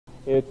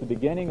It's the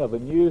beginning of a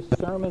new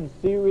sermon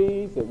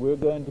series that we're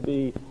going to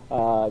be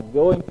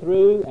going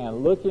through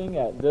and looking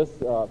at this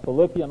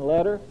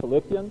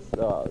Philippians,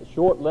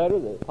 short letter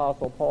that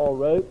Apostle Paul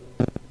wrote.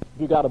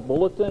 If you got a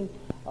bulletin,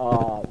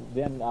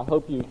 then I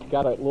hope you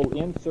got a little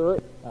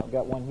insert. I've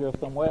got one here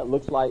somewhere. It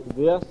looks like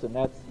this, and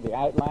that's the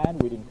outline.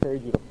 We'd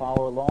encourage you to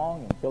follow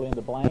along and fill in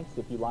the blanks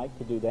if you like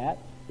to do that.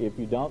 If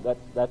you don't,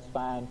 that's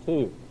fine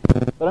too.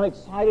 But I'm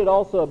excited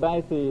also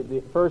about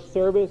the first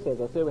service.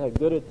 As I said, we had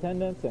good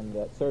attendance, and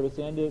that service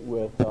ended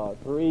with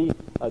 3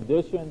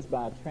 additions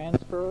by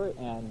transfer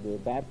and the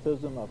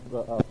baptism of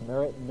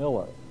Merritt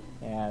Miller.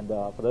 And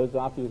for those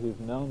of you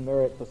who've known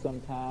Merritt for some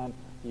time,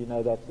 you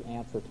know that's the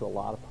answer to a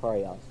lot of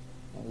prayers.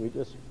 And we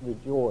just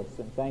rejoice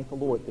and thank the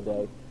Lord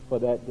today for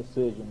that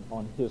decision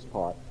on his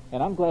part.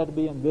 And I'm glad to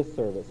be in this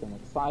service and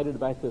excited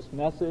about this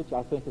message.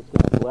 I think it's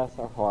going to bless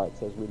our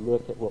hearts as we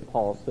look at what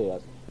Paul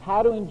says.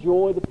 How to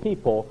enjoy the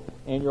people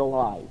in your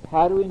life.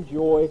 How to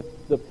enjoy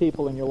the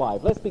people in your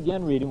life. Let's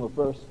begin reading with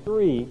verse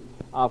 3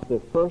 of the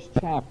first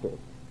chapter.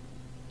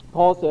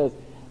 Paul says,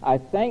 I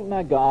thank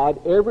my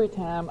God every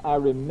time I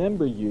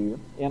remember you.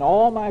 In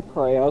all my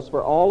prayers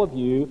for all of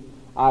you,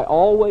 I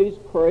always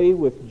pray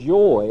with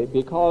joy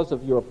because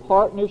of your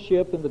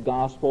partnership in the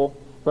gospel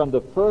from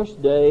the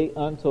first day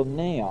until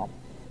now,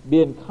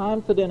 being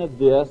confident of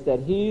this, that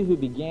he who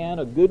began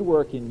a good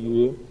work in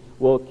you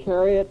will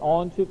carry it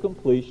on to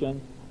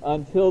completion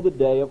until the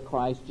day of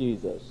Christ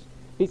Jesus.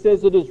 He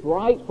says, it is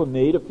right for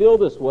me to feel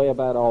this way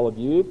about all of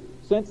you,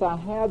 since I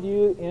have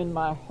you in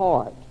my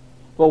heart.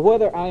 For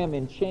whether I am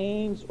in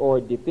chains or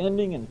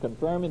defending and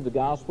confirming the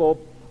gospel,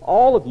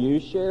 all of you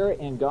share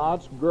in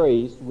God's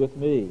grace with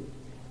me.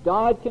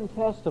 God can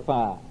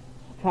testify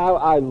how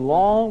I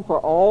long for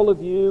all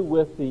of you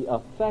with the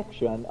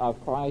affection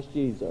of Christ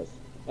Jesus.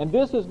 And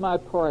this is my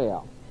prayer,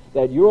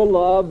 that your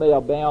love may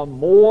abound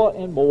more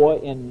and more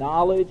in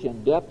knowledge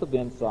and depth of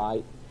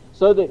insight,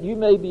 so that you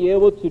may be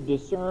able to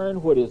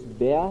discern what is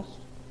best,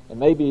 and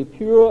may be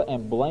pure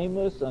and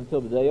blameless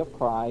until the day of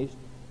Christ,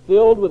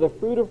 filled with the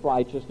fruit of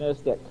righteousness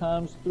that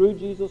comes through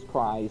Jesus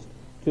Christ,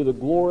 to the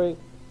glory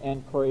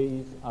and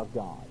praise of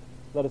God.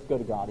 Let us go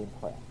to God in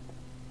prayer.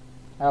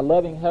 Our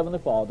loving Heavenly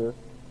Father,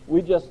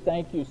 we just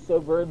thank you so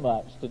very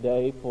much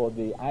today for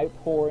the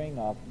outpouring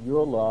of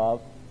your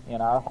love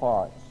in our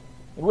hearts.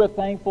 And we're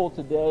thankful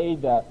today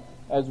that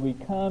as we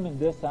come in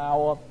this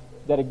hour,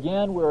 that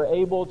again we're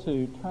able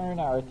to turn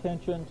our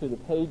attention to the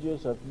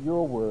pages of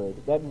your word,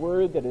 that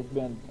word that has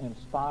been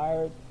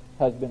inspired,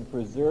 has been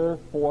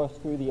preserved for us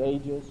through the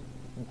ages.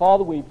 And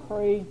Father, we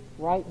pray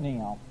right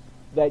now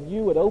that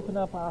you would open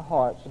up our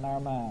hearts and our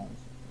minds.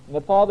 And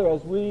that, Father,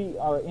 as we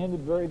are in the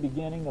very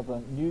beginning of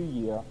a new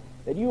year,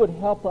 that you would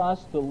help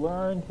us to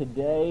learn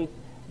today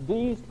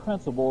these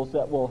principles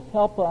that will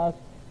help us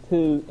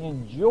to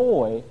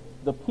enjoy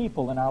the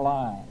people in our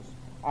lives,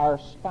 our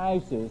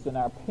spouses and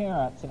our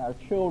parents and our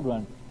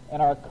children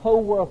and our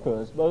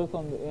co-workers, both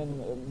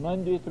in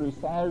Monday through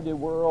Saturday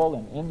world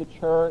and in the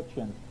church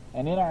and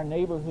in our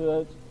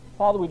neighborhoods.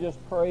 Father, we just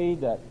pray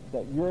that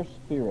your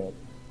Spirit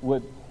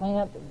would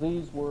plant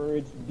these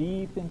words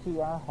deep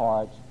into our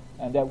hearts,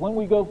 and that when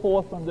we go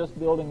forth from this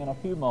building in a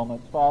few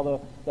moments, Father,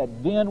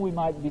 that then we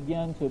might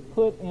begin to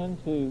put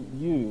into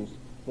use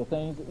the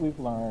things that we've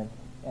learned,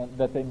 and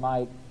that they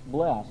might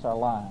bless our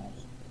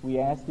lives. We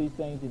ask these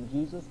things in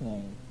Jesus'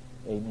 name.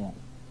 Amen.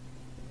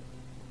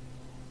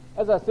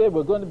 As I said,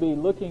 we're going to be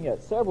looking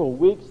at several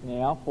weeks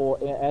now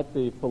at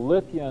the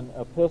Philippian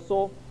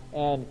epistle,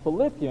 and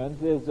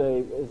Philippians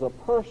is a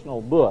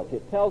personal book.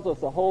 It tells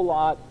us a whole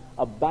lot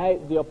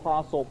about the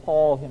Apostle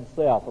Paul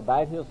himself,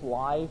 about his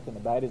life and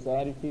about his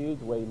attitudes,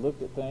 the way he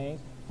looked at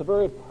things. It's a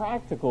very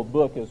practical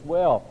book as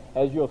well,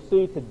 as you'll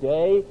see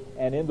today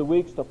and in the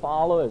weeks to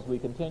follow as we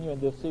continue in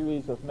this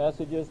series of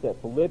messages,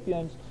 that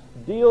Philippians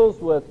deals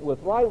with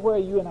right where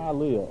you and I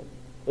live.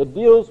 It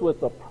deals with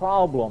the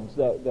problems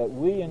that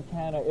we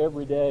encounter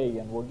every day,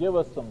 and will give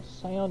us some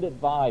sound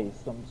advice,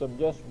 some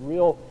just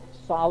real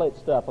solid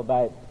stuff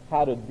about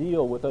how to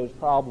deal with those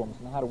problems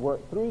and how to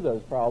work through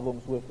those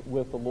problems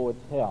with the Lord's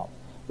help.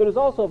 But it's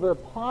also a very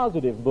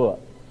positive book,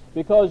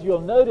 because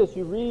you'll notice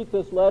you read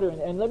this letter,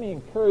 and let me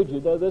encourage you,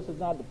 though this is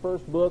not the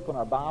first book on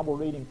our Bible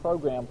reading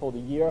program for the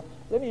year,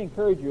 let me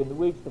encourage you in the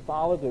weeks to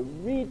follow to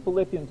read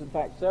Philippians, in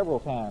fact, several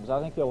times.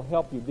 I think it'll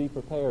help you be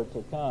prepared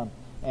to come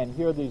and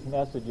hear these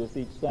messages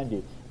each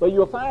Sunday. But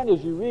you'll find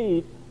as you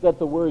read that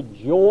the word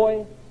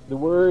joy, the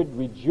word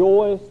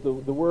rejoice, the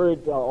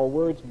word or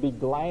words be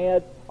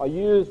glad are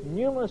used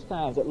numerous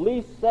times. At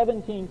least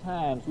 17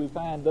 times we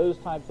find those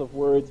types of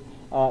words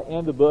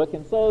in the book.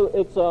 And so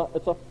it's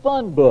a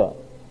fun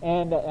book.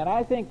 And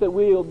I think that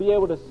we will be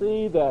able to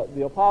see that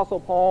the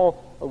Apostle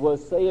Paul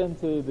was saying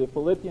to the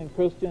Philippian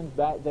Christians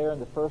back there in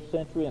the first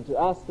century, and to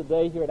us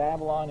today here at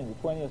Avalon in the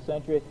 20th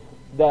century,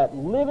 that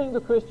living the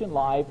Christian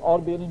life ought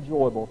to be an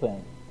enjoyable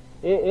thing.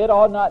 It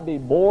ought not be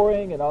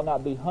boring. It ought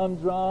not be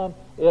humdrum.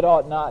 It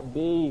ought not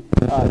be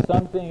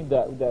something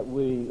that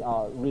we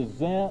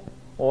resent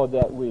or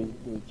that we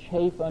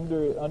chafe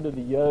under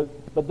the yoke,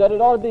 but that it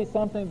ought to be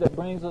something that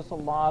brings us a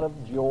lot of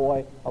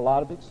joy, a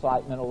lot of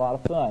excitement, a lot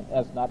of fun.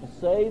 That's not to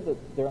say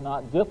that there are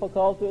not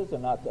difficulties,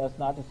 that's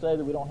not to say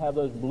that we don't have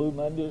those blue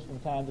Mondays from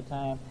time to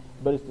time,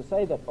 but it's to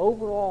say that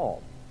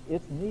overall,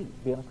 it's neat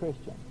being a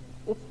Christian.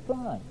 It's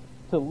fun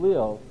to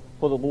live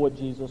for the Lord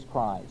Jesus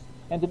Christ.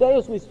 And today,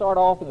 as we start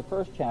off in the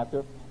first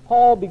chapter,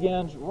 Paul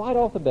begins right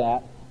off the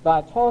bat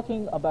by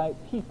talking about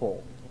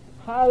people,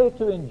 how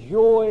to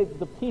enjoy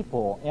the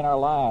people in our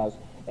lives.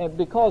 And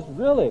because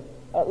really,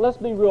 let's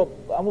be real,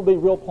 I'm going to be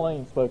real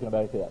plain spoken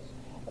about this.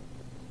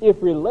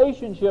 If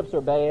relationships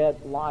are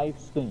bad, life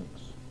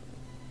stinks.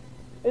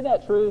 Isn't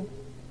that true?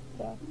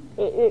 Yeah.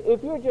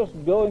 If you're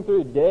just going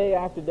through day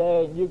after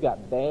day and you've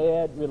got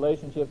bad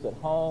relationships at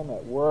home,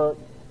 at work,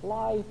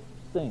 life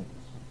stinks.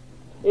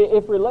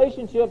 If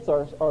relationships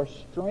are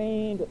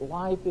strained,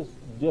 life is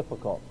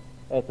difficult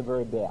at the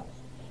very best.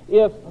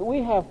 If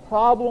we have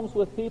problems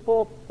with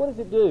people, what does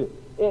it do?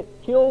 It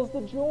kills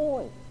the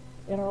joy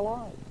in our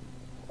life.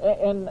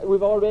 And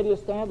we've already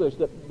established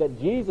that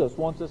Jesus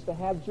wants us to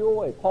have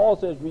joy. Paul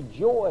says,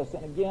 rejoice,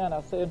 and again,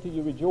 I say unto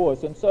you,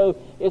 rejoice. And so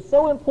it's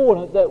so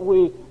important that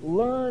we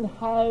learn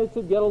how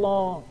to get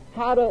along,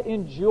 how to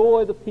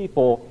enjoy the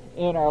people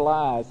in our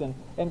lives. And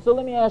so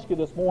let me ask you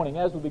this morning,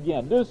 as we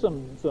begin, do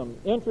some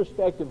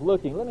introspective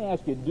looking. Let me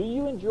ask you, do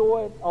you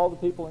enjoy all the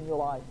people in your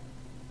life?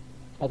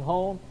 At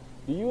home,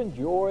 do you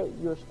enjoy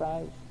your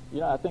spouse?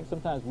 You know, I think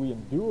sometimes we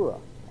endure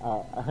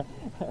our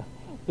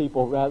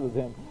people rather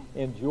than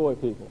enjoy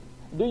people.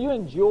 Do you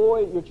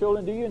enjoy your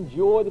children? Do you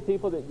enjoy the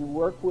people that you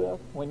work with?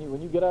 When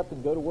you get up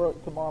and go to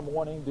work tomorrow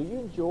morning, do you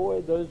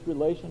enjoy those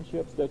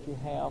relationships that you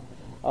have?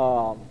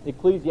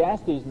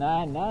 Ecclesiastes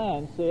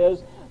 9:9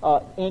 says,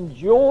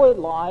 enjoy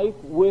life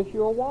with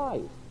your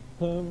wife,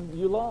 whom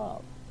you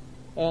love.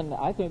 And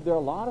I think there are a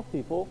lot of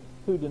people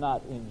who do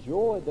not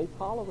enjoy, they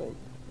tolerate.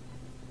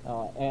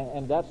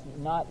 And that's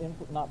not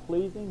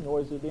pleasing,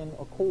 nor is it in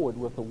accord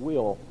with the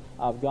will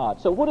of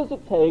God. So what does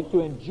it take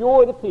to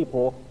enjoy the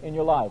people in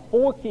your life?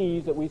 4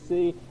 keys that we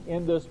see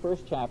in this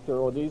first chapter,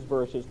 or these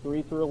verses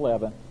 3 through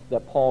 11,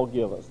 that Paul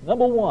gives us.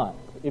 Number 1,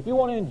 if you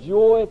want to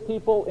enjoy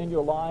people in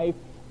your life,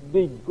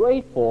 be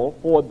grateful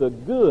for the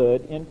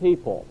good in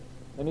people.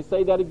 Let me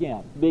say that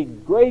again. Be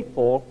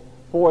grateful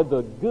for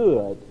the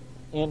good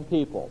in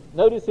people.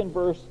 Notice in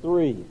verse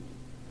 3,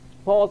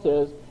 Paul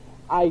says,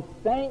 I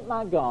thank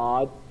my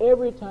God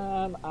every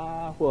time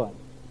I, what?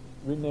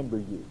 Remember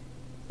you.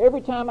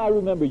 Every time I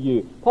remember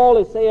you. Paul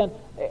is saying,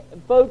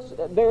 folks,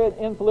 there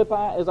in Philippi,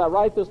 as I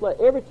write this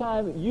letter, every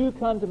time you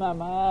come to my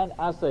mind,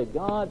 I say,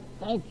 God,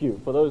 thank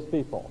you for those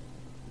people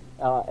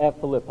at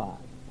Philippi.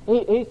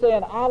 He's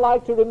saying, I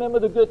like to remember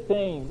the good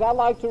things. I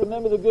like to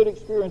remember the good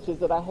experiences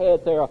that I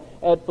had there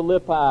at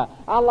Philippi.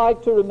 I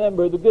like to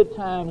remember the good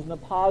times and the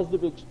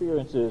positive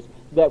experiences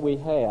that we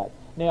had.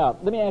 Now,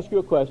 let me ask you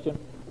a question.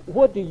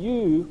 What do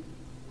you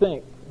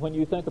think when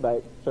you think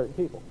about certain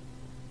people?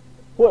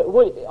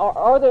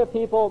 Are there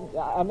people,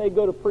 I may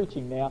go to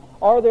preaching now,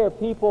 are there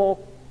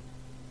people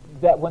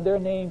that when their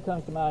name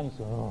comes to mind, you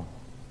say,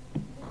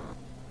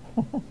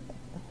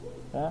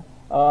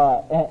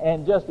 oh.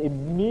 And just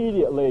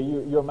immediately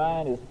your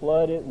mind is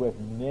flooded with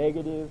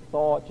negative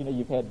thoughts. You know,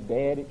 you've had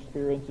bad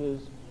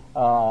experiences.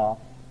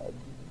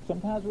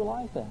 Sometimes we're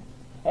like that.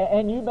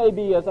 And you may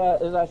be, as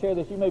I share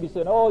this, you may be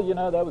saying, oh, you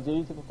know, that was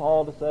easy for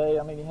Paul to say.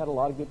 I mean, he had a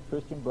lot of good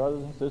Christian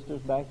brothers and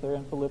sisters back there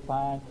in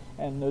Philippi,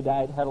 and no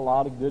doubt had a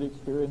lot of good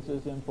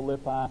experiences in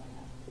Philippi.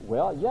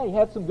 Well, yeah, he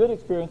had some good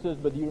experiences,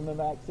 but do you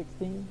remember Acts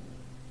 16?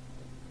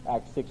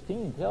 Acts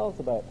 16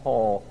 tells about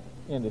Paul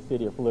in the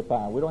city of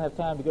Philippi. We don't have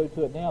time to go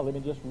to it now. Let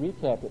me just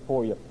recap it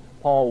for you.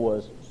 Paul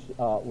was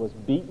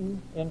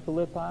beaten in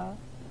Philippi.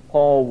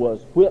 Paul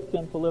was whipped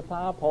in Philippi.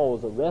 Paul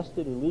was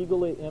arrested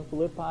illegally in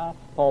Philippi.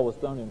 Paul was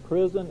thrown in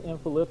prison in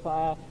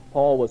Philippi.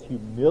 Paul was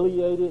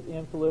humiliated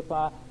in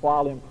Philippi.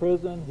 While in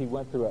prison, he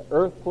went through an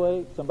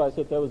earthquake. Somebody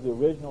said that was the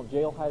original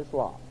jailhouse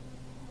rock.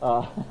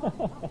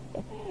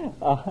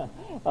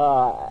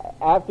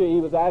 After he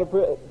was out of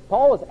prison,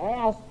 Paul was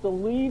asked to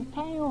leave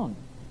town.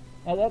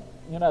 And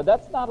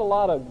that's not a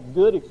lot of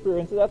good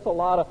experiences. That's a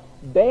lot of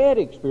bad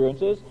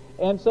experiences.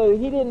 And so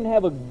he didn't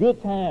have a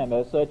good time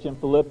as such in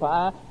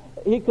Philippi.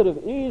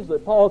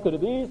 Paul could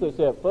have easily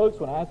said, folks,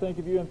 when I think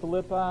of you in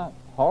Philippi,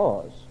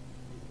 horrors.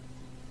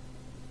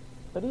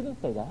 But he didn't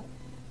say that.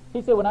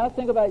 He said, when I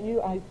think about you,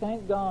 I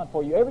thank God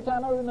for you. Every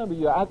time I remember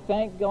you, I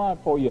thank God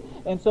for you.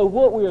 And so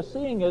what we are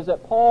seeing is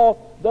that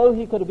Paul, though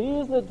he could have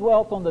easily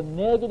dwelt on the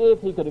negative,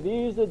 he could have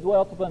easily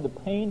dwelt upon the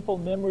painful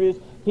memories,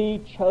 he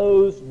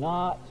chose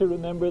not to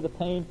remember the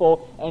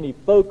painful, and he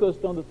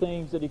focused on the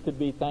things that he could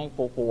be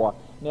thankful for.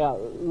 Now,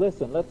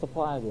 listen, let's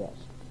apply this.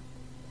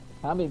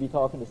 I may be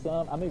talking to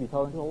some, I may be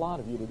talking to a lot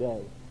of you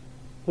today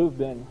who've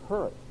been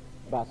hurt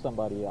by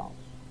somebody else.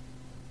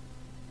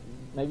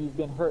 Maybe you've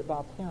been hurt by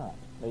a parent.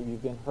 Maybe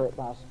you've been hurt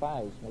by a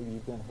spouse. Maybe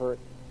you've been hurt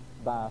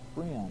by a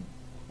friend.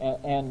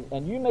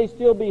 And you may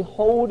still be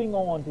holding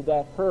on to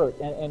that hurt.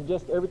 And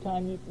just every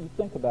time you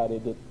think about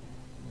it,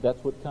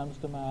 that's what comes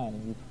to mind.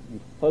 And you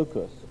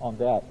focus on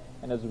that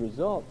And as a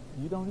result,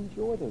 you don't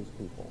enjoy those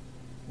people.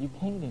 You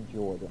can't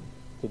enjoy them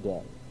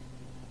today.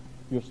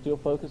 You're still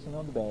focusing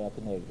on the bad,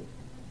 the negative.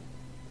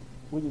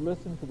 Will you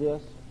listen to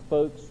this?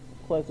 Folks,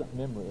 pleasant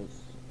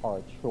memories are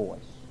a choice.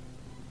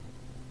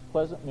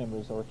 Pleasant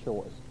memories are a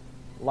choice.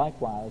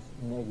 Likewise,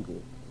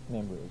 negative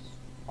memories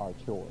are a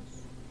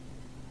choice.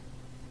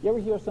 You ever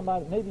hear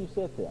somebody, maybe you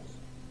said this,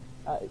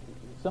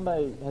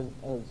 somebody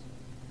has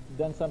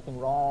done something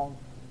wrong,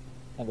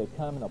 and they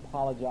come and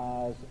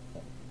apologize,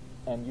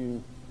 and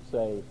you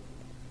say,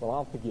 well,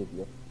 I'll forgive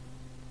you,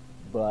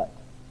 but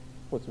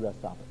what's the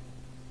rest of it?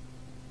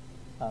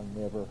 I'll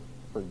never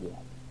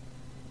forget.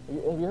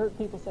 Have you heard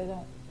people say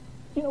that?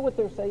 Do you know what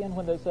they're saying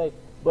when they say,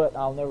 but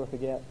I'll never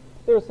forget?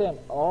 They're saying,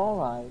 all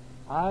right,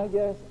 I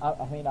guess,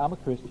 I'm a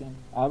Christian.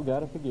 I've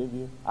got to forgive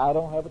you. I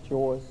don't have a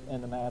choice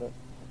in the matter.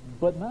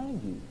 But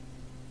mind you,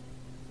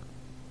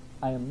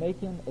 I am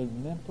making a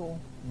mental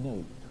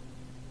note.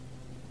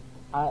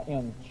 I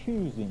am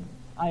choosing.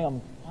 I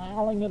am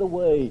filing it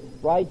away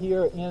right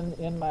here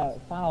in my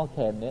file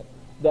cabinet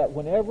that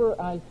whenever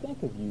I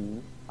think of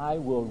you, I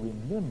will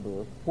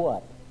remember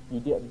what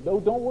you did. No,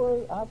 don't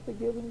worry. I've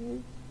forgiven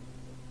you.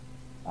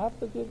 I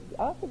forgive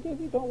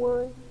you. Don't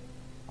worry.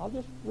 I'll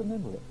just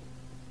remember it.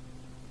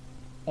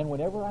 And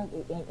whenever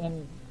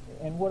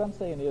and what I'm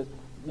saying is,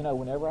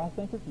 whenever I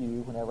think of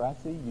you, whenever I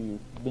see you,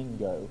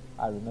 bingo,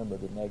 I remember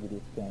the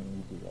negative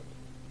thing you did.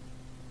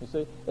 You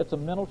see, it's a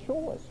mental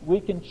choice. We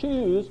can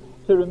choose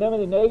to remember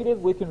the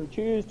negative. We can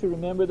choose to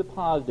remember the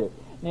positive.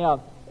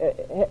 Now,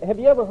 have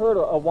you ever heard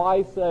a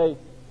wife say,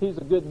 he's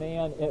a good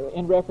man,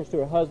 in reference to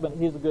her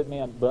husband, he's a good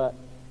man, but?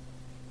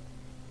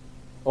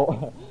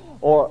 Or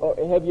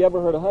have you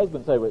ever heard a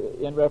husband say,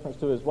 in reference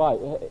to his wife,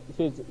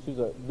 she's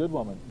a good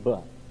woman,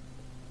 but?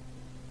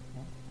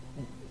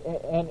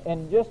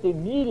 And just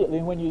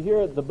immediately when you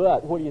hear the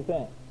but, what do you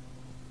think?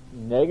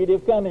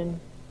 Negative coming.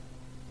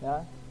 He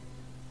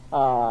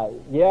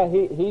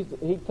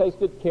takes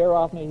good care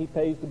of me. He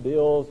pays the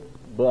bills,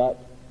 but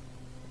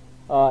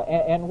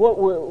and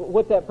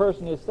what that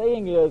person is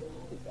saying is,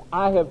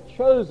 I have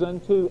chosen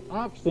to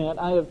accent.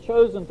 I have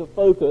chosen to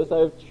focus. I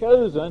have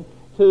chosen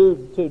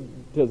to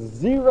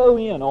zero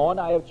in on.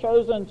 I have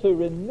chosen to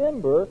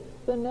remember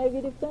the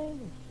negative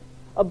things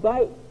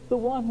about the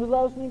one who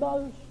loves me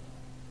most.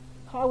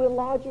 How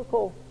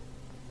illogical.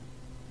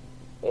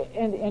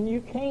 And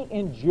you can't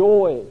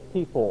enjoy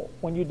people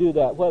when you do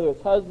that, whether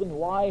it's husband,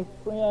 wife,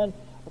 friend,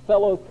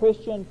 fellow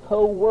Christian,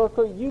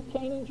 co-worker. You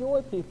can't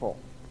enjoy people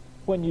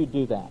when you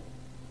do that.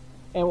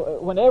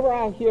 And whenever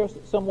I hear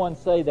someone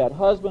say that,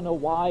 husband or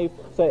wife,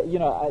 say,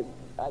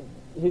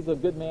 he's a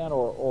good man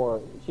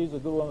or she's a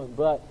good woman,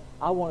 but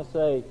I want to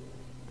say,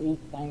 be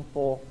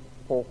thankful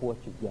for what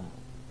you've got.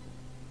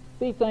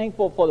 Be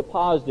thankful for the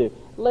positive.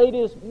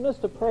 Ladies,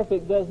 Mr.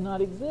 Perfect does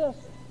not exist.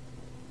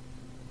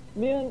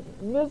 Men,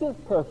 Mrs.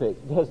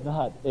 Perfect does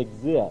not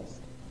exist.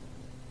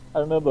 I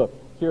remember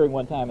hearing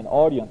one time an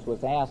audience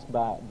was asked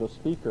by the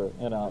speaker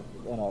in a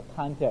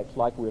context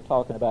like we're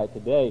talking about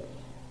today,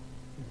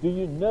 do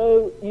you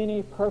know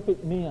any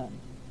perfect men?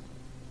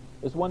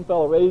 This one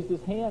fellow raised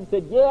his hand and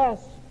said,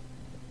 yes.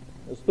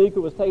 The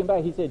speaker was taken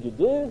back. He said, you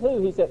do?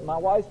 Who? He said, my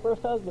wife's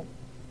first husband.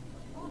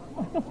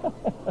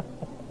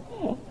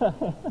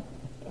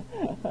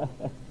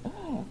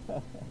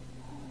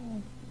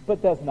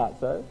 But that's not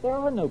so. There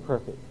are no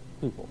perfect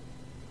people.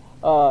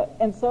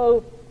 And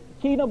so,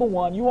 key number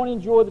one, you want to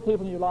enjoy the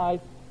people in your life,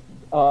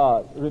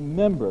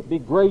 remember, be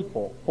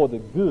grateful for the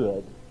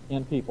good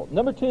in people.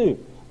 Number two,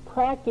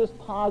 practice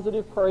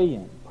positive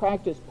praying.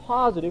 Practice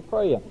positive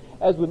praying.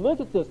 As we look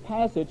at this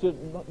passage,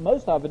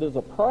 most of it is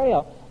a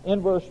prayer.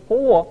 In verse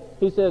 4,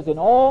 he says, in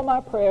all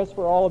my prayers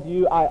for all of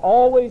you, I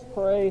always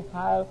pray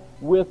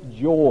with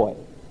joy.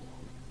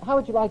 How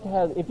would you like to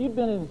have, if you'd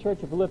been in the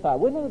church of Philippi,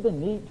 wouldn't it have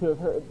been neat to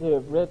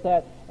have read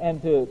that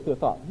and to have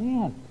thought,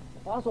 man,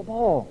 Apostle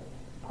Paul,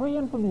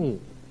 praying for me.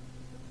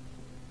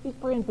 He's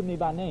praying for me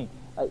by name.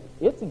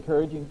 It's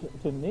encouraging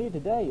to me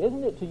today,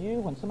 isn't it to you,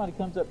 when somebody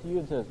comes up to you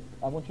and says,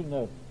 I want you to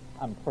know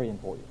I'm praying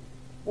for you.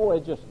 Boy,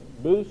 it just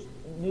boosts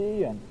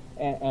me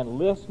and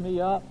lifts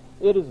me up.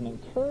 It is an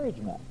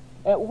encouragement.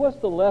 What's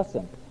the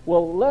lesson?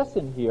 Well,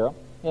 lesson here,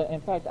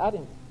 in fact, I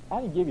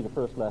didn't give you the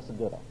first lesson,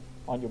 did I?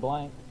 On your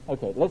blank?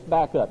 Okay, let's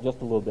back up just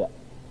a little bit.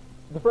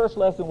 The first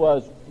lesson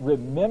was,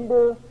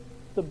 remember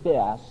the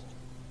best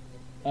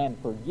and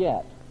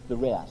forget the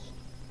rest.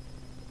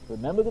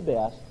 Remember the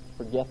best,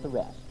 forget the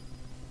rest.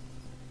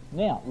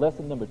 Now,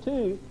 lesson number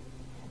 2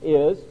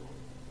 is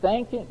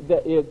thanking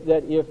that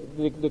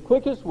if the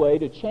quickest way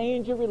to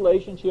change a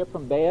relationship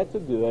from bad to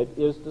good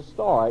is to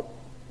start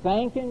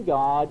thanking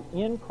God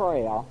in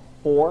prayer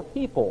for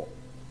people.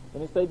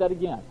 Let me say that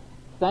again.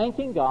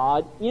 Thanking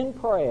God in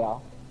prayer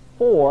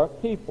for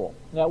people.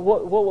 Now,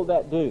 what will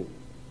that do?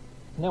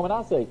 Now, when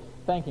I say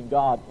thanking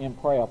God in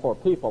prayer for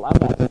people, I'm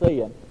not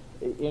saying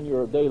in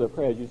your daily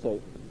prayers you say,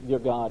 dear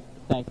God,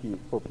 thank you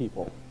for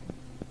people.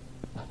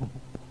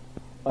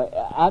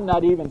 I'm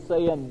not even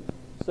say,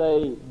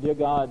 dear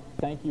God,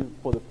 thank you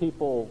for the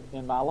people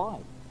in my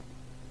life.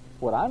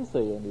 What I'm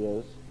saying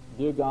is,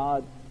 dear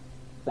God,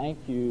 thank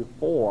you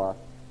for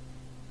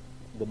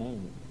the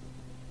name,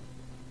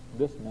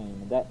 this name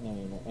and that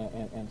name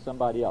and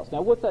somebody else.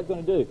 Now, what's that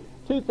going to do?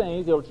 Two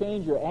things. It'll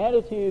change your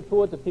attitude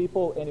toward the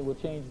people, and it will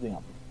change them.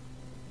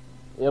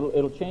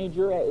 It'll change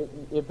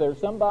if there's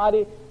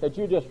somebody that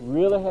you just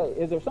really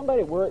is there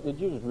somebody at work that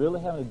you're just really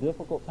having a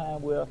difficult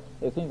time with?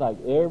 It seems like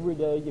every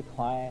day you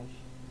clash.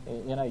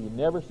 You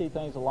never see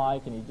things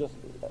alike, and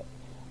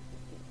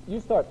you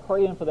start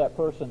praying for that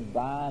person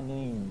by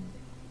name.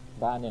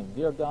 By name.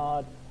 Dear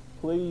God,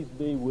 please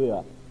be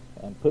with,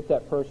 and put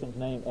that person's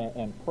name,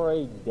 and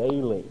pray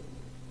daily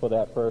for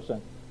that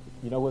person.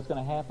 You know what's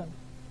going to happen?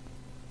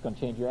 It's going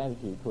to change your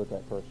attitude toward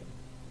that person.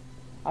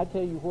 I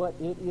tell you what,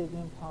 it is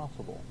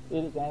impossible.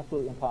 It is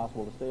absolutely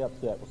impossible to stay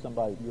upset with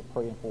somebody you're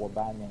praying for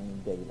by name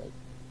daily.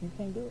 You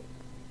can't do it.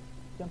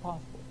 It's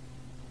impossible.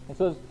 And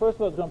so, first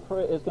of all,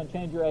 it's going to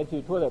change your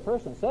attitude toward that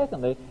person.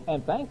 Secondly,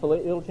 and thankfully,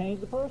 it'll change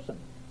the person.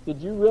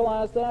 Did you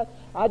realize that?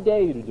 I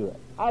dare you to do it.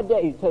 I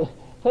dare you to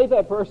take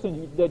that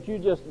person that you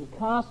just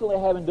constantly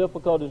having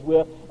difficulties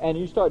with, and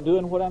you start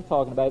doing what I'm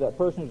talking about, that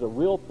person who's a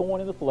real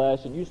thorn in the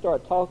flesh, and you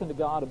start talking to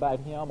God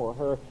about him or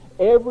her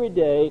every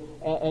day,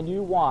 and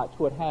you watch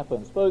what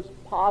happens. Folks,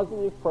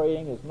 positive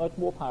praying is much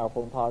more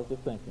powerful than positive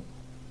thinking.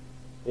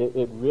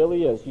 It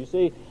really is. You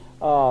see,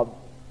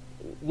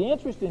 the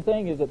interesting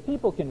thing is that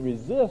people can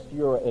resist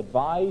your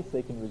advice,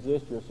 they can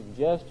resist your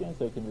suggestions,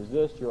 they can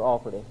resist your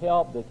offer to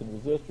help, they can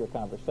resist your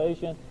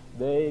conversation.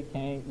 They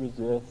can't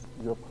resist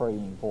your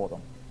praying for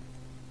them.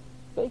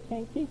 They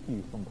can't keep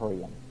you from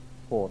praying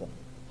for them.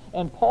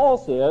 And Paul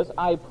says,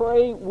 I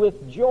pray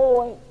with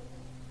joy.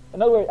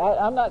 In other words,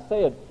 I'm not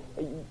saying,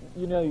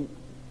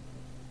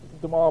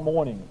 tomorrow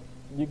morning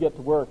you get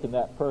to work and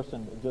that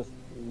person just,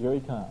 here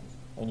he comes.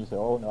 And you say,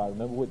 oh no, I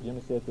remember what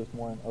Jimmy said this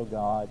morning. Oh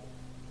God,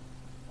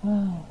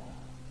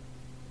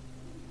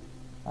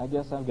 I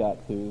guess I've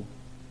got to.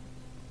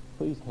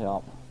 Please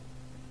help.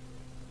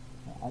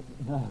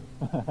 No.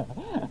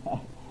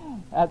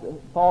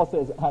 Paul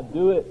says, I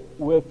do it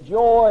with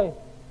joy.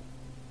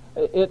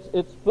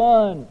 It's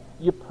fun.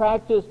 You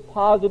practice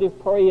positive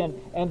praying,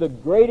 and the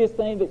greatest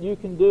thing that you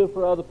can do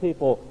for other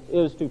people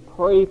is to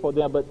pray for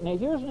them. But now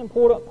here's an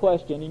important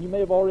question, and you may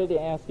have already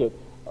asked it.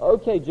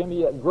 Okay,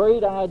 Jimmy,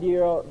 great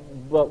idea,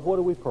 but what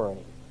do we pray?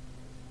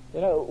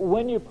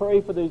 When you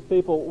pray for these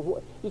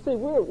people, you see,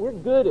 we're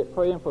good at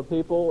praying for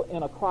people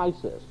in a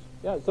crisis.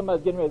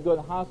 Somebody's getting ready to go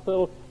to the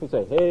hospital. We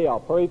say, hey, I'll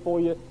pray for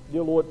you.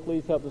 Dear Lord,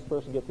 please help this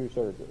person get through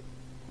surgery.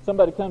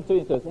 Somebody comes to you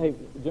and says, hey,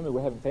 Jimmy,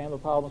 we're having family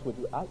problems with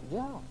you.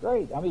 Yeah,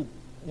 great.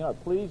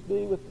 Please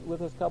be with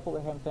this couple that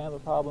are having family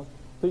problems.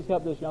 Please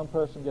help this young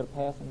person get a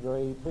passing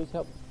grade. Please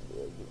help.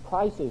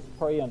 Crisis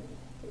praying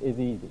is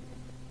easy.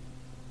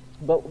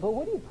 But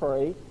what do you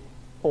pray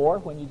for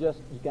when you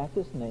got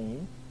this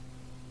name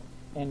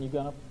and you're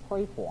going to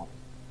pray for them?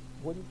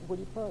 What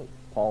do you pray?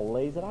 Paul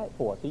lays it out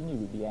for us. He knew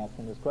we'd be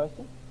asking this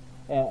question.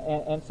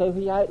 And so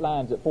he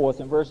outlines it for us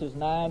in verses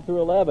 9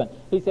 through 11.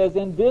 He says,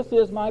 and this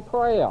is my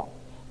prayer,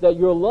 that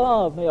your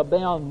love may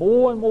abound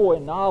more and more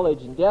in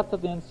knowledge and depth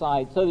of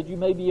insight, so that you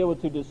may be able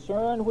to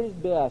discern what is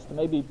best, and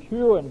may be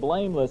pure and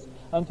blameless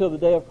until the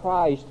day of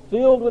Christ,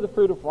 filled with the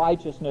fruit of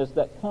righteousness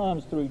that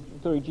comes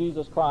through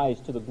Jesus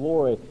Christ to the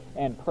glory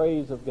and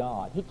praise of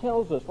God. He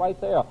tells us right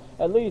there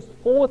at least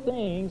 4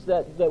 things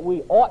that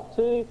we ought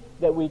to,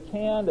 that we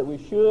can, that we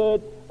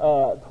should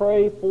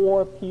pray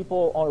for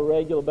people on a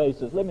regular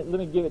basis. Let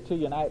me give it to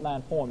you in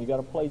outline form. You got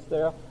a place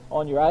there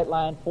on your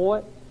outline for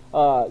it.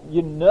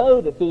 You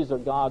know that these are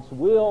God's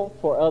will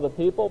for other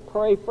people.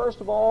 Pray,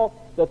 first of all,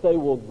 that they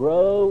will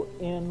grow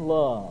in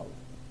love.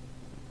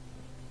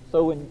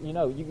 So when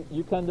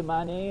you come to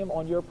my name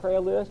on your prayer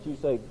list, you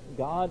say,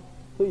 God,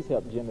 please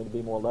help Jimmy to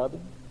be more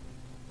loving,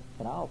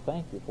 and I'll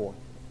thank you for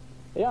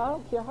it. Yeah, I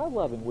don't care how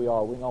loving we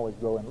are, we can always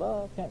grow in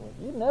love, can't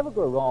we? You never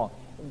go wrong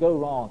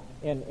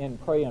in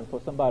praying for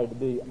somebody to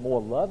be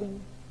more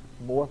loving,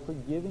 more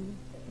forgiving,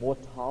 more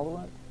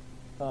tolerant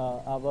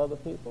of other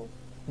people.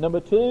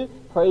 Number 2,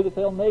 pray that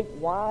they'll make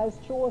wise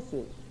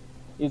choices.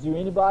 Is there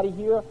anybody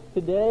here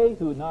today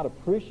who would not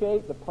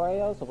appreciate the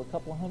prayers of a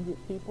couple hundred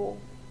people,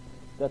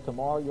 that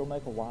tomorrow you'll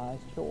make a wise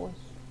choice,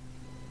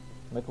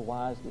 make a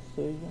wise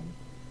decision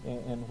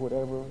in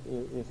whatever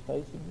is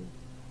facing you?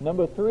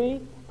 Number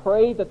 3,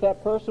 pray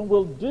that person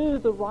will do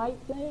the right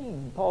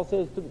thing. Paul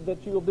says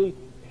that you'll be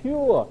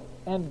pure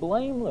and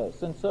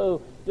blameless. And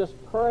so just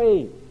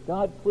pray,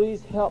 God,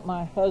 please help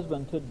my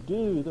husband to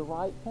do the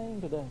right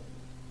thing today.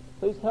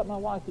 Please help my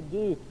wife to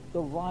do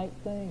the right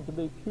thing, to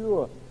be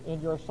pure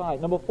in your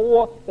sight. Number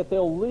 4, that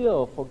they'll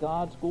live for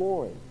God's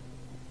glory,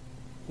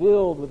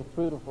 filled with the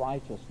fruit of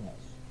righteousness.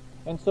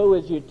 And so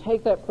as you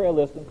take that prayer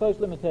list, and folks,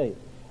 let me tell you,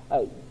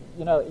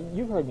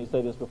 you've heard me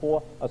say this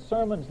before, a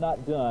sermon's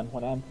not done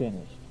when I'm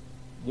finished.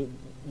 You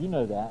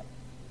know that,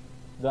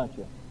 don't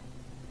you?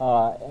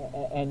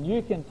 And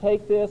you can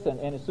take this, and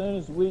as soon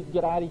as we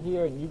get out of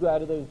here and you go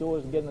out of those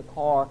doors and get in the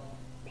car,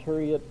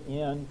 period,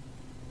 end,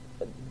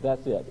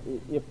 that's it.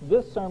 If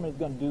this sermon is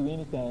going to do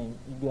anything,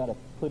 you've got to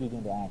put it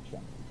into action.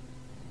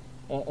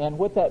 And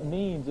what that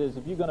means is,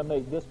 if you're going to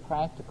make this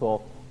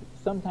practical,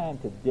 sometime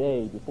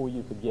today before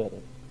you forget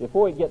it.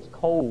 Before it gets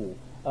cold,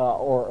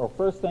 or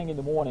first thing in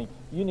the morning,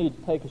 you need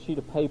to take a sheet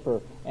of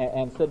paper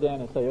and sit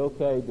down and say,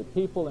 okay, the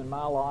people in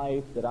my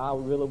life that I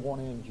really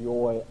want to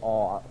enjoy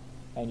are,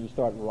 and you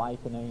start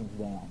write the names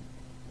down.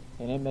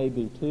 And it may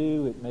be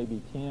 2, it may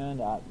be 10,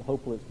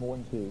 hopefully it's more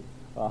than 2.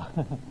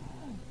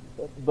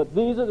 But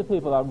these are the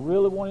people I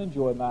really want to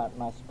enjoy,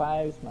 my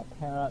spouse, my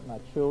parent, my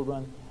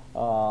children,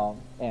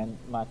 and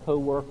my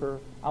co-worker.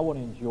 I want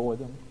to enjoy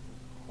them.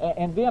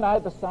 And then I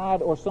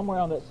decide, or somewhere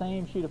on that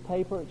same sheet of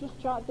paper, just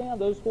jot down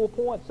those 4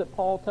 points that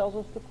Paul tells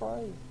us to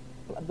pray.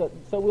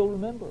 So we'll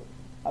remember.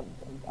 I'm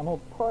going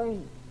to pray.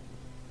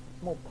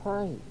 I'm going to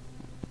pray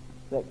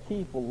that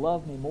Keith will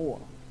love me more.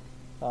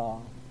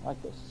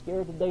 Like they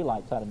scared the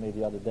daylights out of me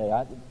the other day.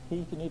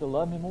 Keith, you need to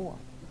love me more.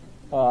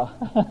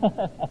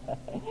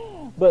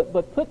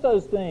 But put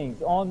those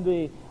things on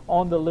the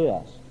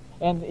list.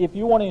 And if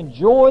you want to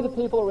enjoy the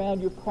people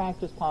around you,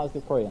 practice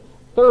positive praying.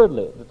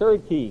 Thirdly, the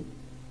third key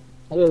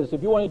is,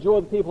 if you want to enjoy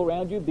the people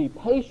around you, be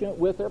patient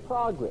with their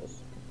progress.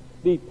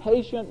 Be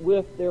patient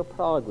with their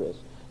progress.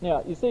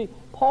 Now, you see,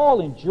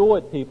 Paul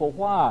enjoyed people.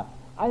 Why?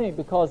 I think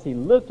because he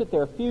looked at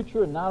their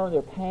future and not only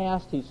their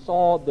past, he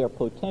saw their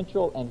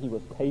potential and he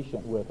was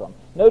patient with them.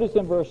 Notice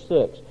in verse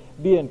 6,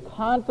 being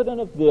confident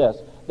of this,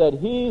 that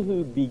he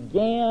who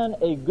began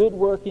a good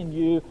work in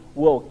you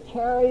will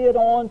carry it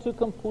on to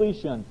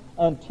completion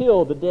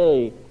until the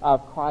day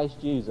of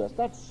Christ Jesus.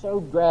 That's so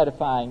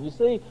gratifying. You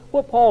see,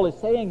 what Paul is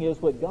saying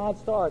is, what God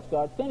starts,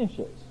 God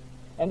finishes.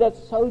 And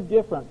that's so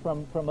different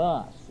from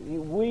us.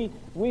 We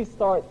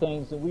start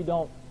things and we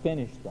don't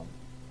finish them.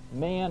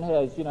 Man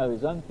has,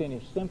 his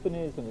unfinished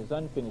symphonies and his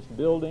unfinished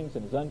buildings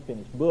and his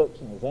unfinished books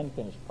and his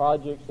unfinished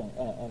projects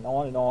and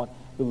on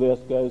the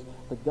list goes.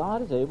 But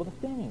God is able to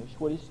finish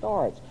what he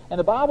starts. And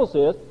the Bible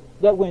says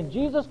that when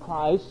Jesus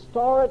Christ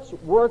starts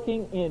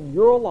working in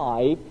your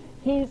life,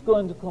 he's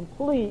going to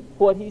complete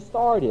what he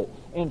started.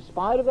 In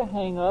spite of the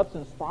hang-ups,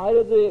 in spite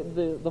of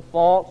the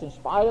faults, in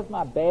spite of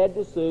my bad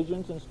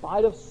decisions, in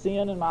spite of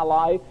sin in my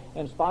life,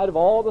 in spite of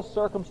all the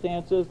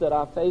circumstances that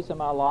I face in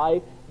my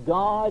life,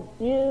 God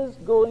is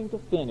going to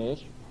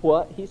finish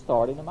what he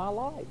started in my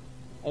life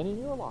and in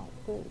your life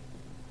too.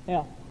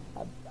 Now,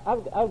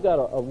 I've got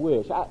a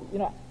wish.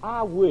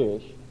 I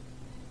wish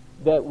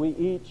that we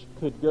each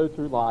could go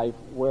through life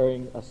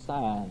wearing a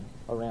sign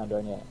around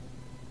our neck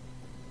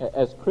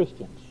as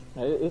Christians.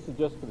 Now, this is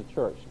just for the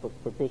church,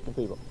 for Christian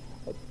people.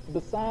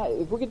 The sign,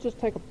 if we could just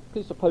take a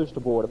piece of poster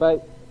board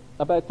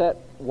about that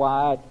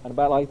wide and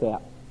about like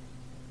that,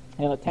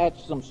 and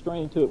attach some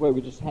string to it where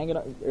we just hang it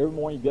up. Every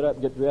morning you get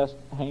up, get dressed,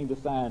 hang the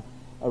sign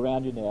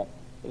around your neck.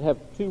 It have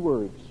 2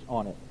 words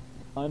on it: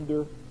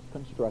 under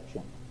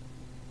construction.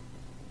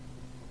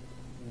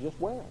 Just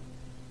wear it.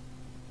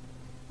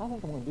 I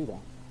think I'm going to do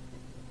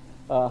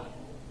that.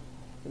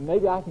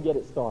 Maybe I can get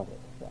it started.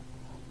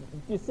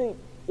 You see,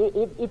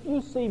 if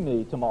you see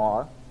me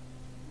tomorrow,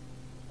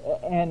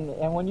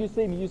 and when you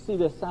see me, you see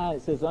this sign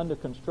that says under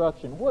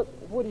construction, what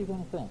are you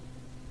going to think?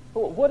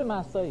 What am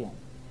I saying?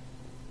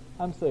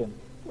 I'm saying,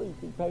 please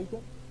be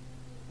patient.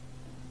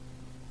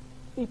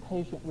 Be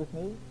patient with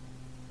me.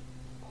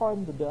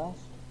 Pardon the dust.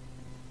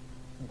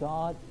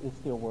 God is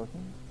still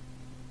working.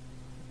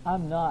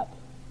 I'm not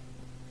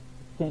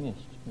finished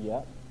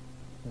yet.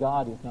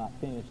 God is not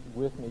finished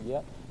with me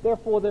yet.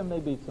 Therefore, there may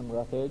be some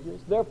rough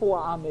edges.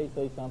 Therefore, I may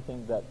say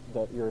something that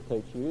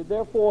irritates you.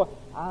 Therefore,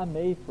 I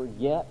may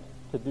forget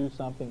to do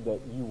something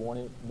that you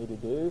wanted me to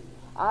do.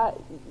 I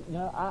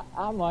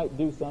might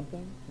do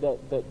something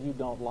that you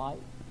don't like.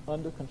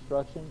 Under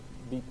construction,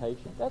 be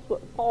patient. That's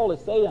what Paul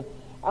is saying.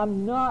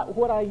 I'm not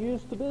what I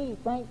used to be,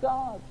 thank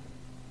God.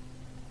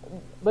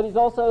 But he's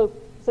also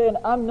saying,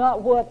 I'm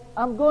not what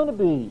I'm going to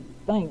be,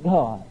 thank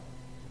God.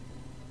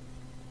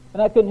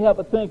 And I couldn't help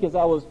but think, as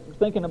I was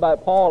thinking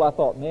about Paul, I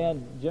thought,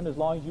 man, Jim, as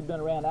long as you've been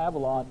around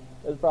Avalon,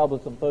 there's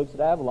probably some folks at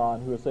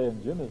Avalon who are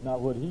saying, Jim is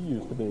not what he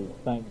used to be,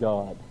 thank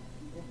God.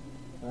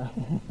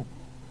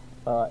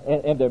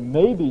 And there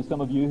may be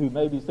some of you who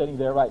may be sitting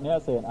there right now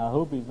saying, I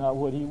hope he's not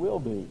what he will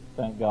be,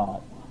 thank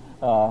God.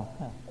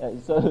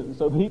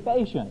 So be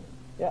patient.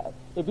 Yeah.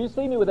 If you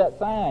see me with that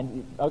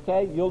sign,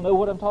 okay, you'll know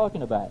what I'm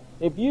talking about.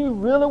 If you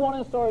really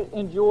want to start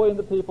enjoying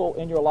the people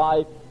in your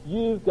life,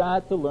 you've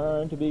got to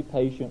learn to be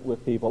patient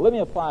with people. Let me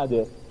apply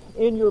this.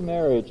 In your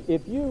marriage,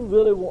 if you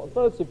really want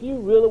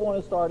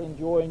to start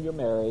enjoying your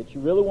marriage, you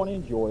really want to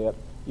enjoy it,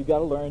 you've got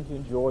to learn to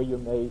enjoy your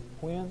mate.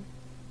 When?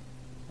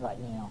 Right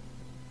now.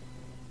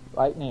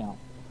 Right now.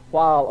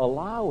 While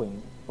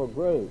allowing for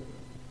growth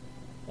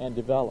and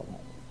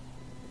development.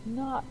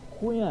 Not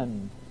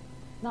when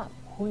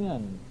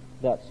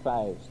that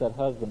spouse, that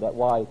husband, that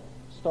wife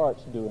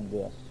starts doing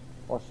this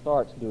or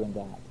starts doing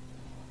that.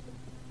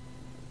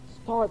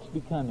 Starts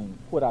becoming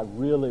what I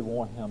really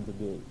want him to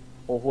be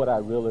or what I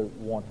really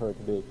want her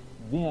to be.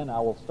 Then I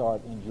will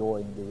start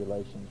enjoying the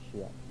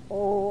relationship.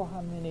 Oh,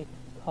 how many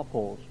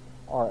couples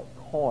are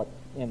caught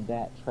in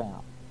that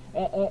trap.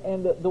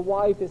 And the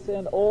wife is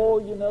saying,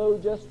 oh,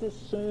 just as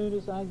soon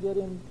as I get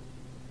him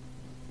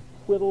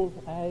whittled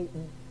out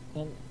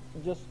and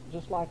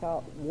just like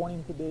I want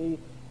him to be,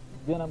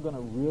 then I'm going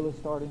to really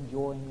start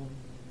enjoying him.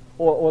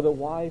 Or the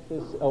wife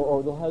is,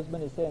 or the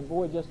husband is saying,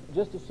 boy,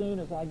 just as soon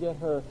as I get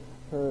her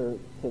to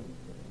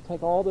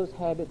take all those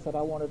habits that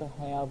I wanted to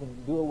have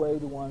and do away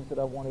the ones that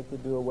I wanted to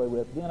do away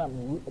with,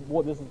 then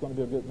boy, this is going to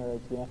be a good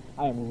marriage then.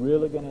 I am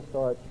really going to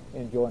start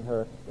enjoying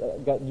her.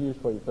 Got news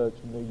for you folks,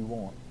 you know you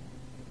won't.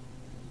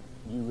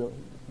 You really,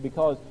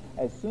 because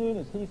as soon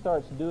as he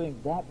starts doing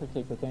that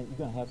particular thing, you're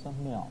going to have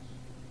something else.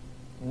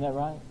 Isn't that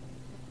right?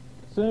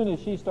 As soon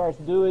as she starts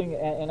doing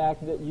and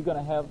acting, you're going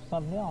to have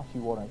something else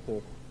you want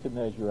her to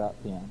measure out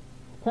then.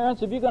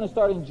 Parents, if you're going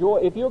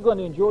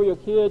to enjoy your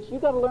kids,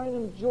 you've got to learn to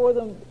enjoy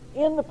them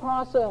in the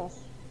process.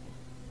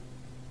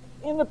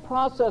 In the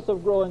process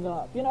of growing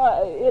up. You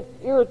know, it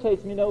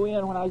irritates me no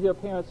end when I hear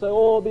parents say,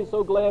 oh, I'll be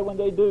so glad when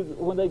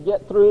they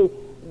get through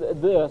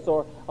this,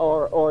 or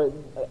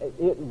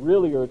it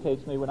really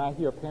irritates me when I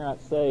hear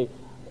parents say,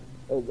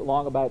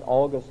 along about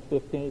August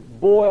 15th,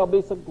 boy, I'll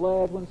be so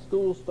glad when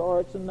school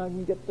starts and I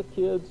can get the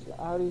kids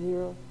out of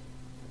here.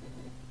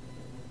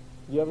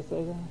 You ever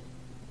say that?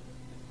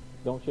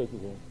 Don't shake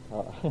your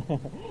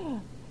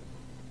head.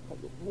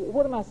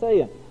 What am I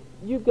saying?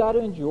 You've got to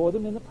enjoy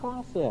them in the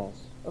process.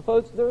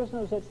 Folks, there is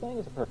no such thing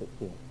as a perfect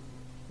kid.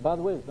 By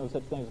the way, there's no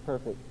such thing as a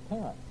perfect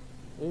parent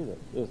either,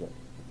 is there?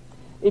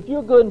 If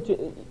you're going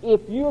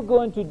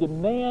to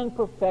demand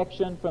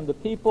perfection from the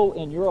people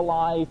in your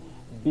life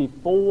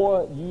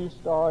before you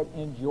start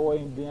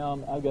enjoying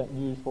them, I've got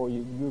news for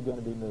you. You're going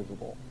to be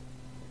miserable.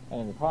 And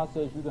in the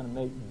process, you're going to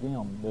make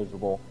them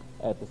miserable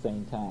at the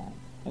same time.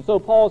 And so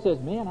Paul says,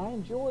 man, I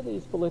enjoy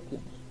these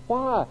Philippians.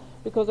 Why?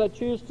 Because I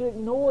choose to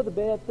ignore the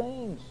bad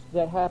things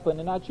that happen,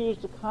 and I choose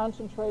to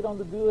concentrate on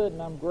the good,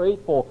 and I'm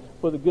grateful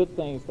for the good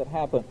things that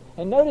happen.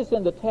 And notice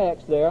in the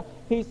text there,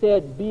 he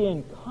said,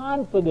 being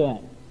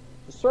confident.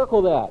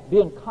 Circle that,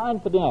 being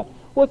confident.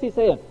 What's he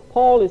saying?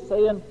 Paul is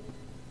saying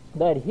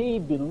that he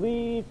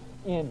believed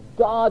in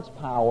God's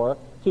power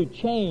to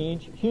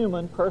change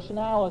human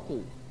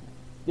personality.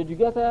 Did you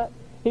get that?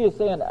 He is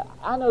saying,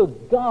 I know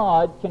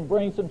God can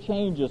bring some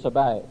changes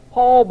about.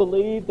 Paul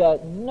believed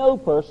that no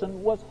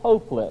person was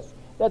hopeless.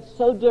 That's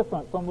so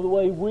different from the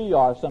way we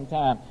are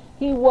sometimes.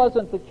 He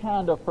wasn't the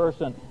kind of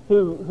person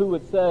who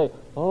would say,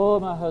 oh,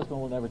 my husband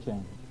will never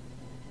change.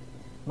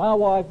 My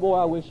wife, boy,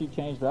 I wish she'd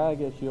change, but I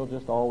guess she'll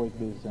just always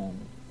be the same.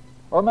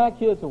 Or my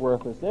kids are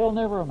worthless. They'll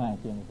never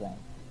amount to anything.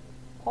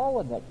 Paul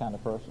wasn't that kind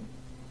of person.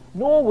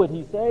 Nor would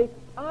he say,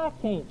 I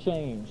can't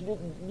change.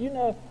 You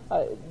know,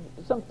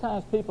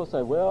 sometimes people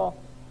say, well,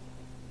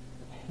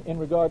 in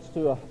regards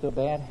to a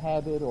bad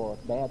habit or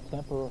a bad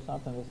temper or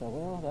something, they say,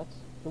 well, that's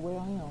the way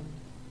I am.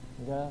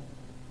 You gotta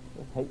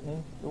hate me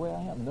the way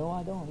I am. No,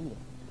 I don't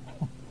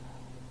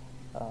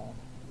either.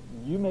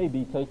 You may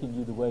be taking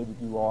you the way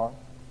that you are,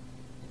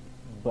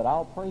 but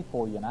I'll pray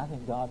for you, and I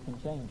think God can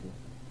change you.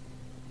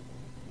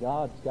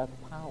 God's got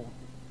the power.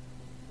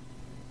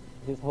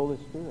 His Holy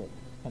Spirit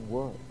can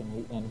work,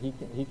 and he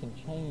can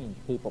change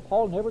people.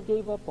 Paul never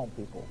gave up on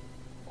people.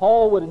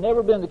 Paul would have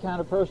never been the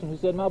kind of person who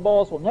said, my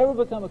boss will never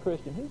become a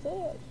Christian. Who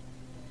says?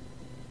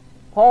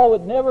 Paul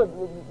would never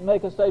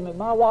make a statement,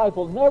 my wife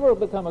will never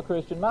become a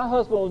Christian. My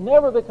husband will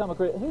never become a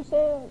Christian. Who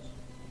says?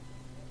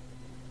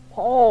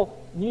 Paul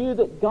knew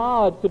that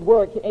God could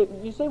work.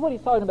 You see what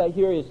he's talking about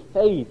here is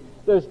faith.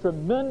 There's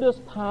tremendous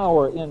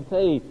power in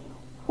faith.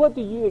 What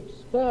do you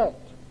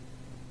expect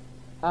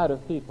out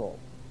of people?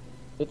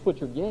 It's what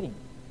you're getting.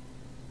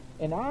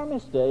 And our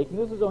mistake, and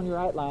this is on your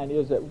outline,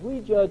 is that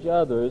we judge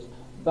others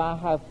by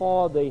how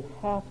far they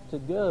have to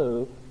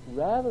go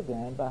rather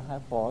than by how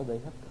far they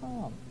have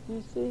come. Do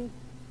you see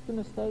the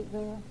mistake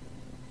there?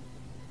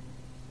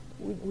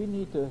 We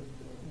need to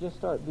just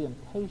start being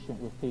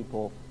patient with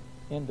people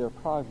in their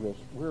progress.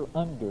 We're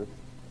under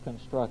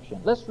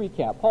construction. Let's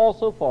recap. Paul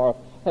so far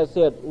has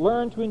said,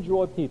 learn to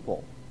enjoy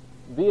people,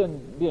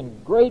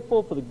 being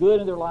grateful for the good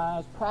in their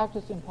lives,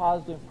 practicing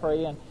positive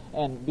praying,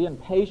 and being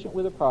patient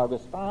with their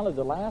progress. Finally,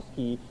 the last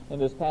key in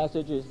this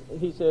passage is,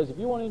 he says, if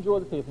you want to enjoy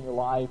the people in your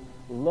life,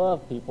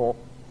 love people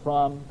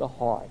from the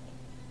heart.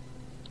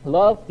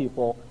 Love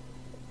people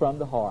from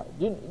the heart.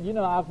 You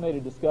know, I've made a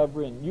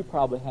discovery, and you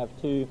probably have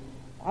too.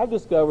 I've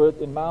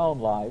discovered in my own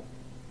life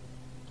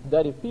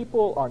that if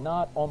people are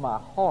not on my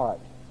heart,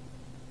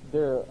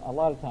 they're a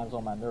lot of times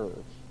on my nerves.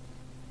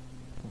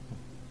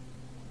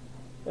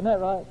 Isn't that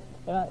right?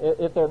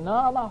 If they're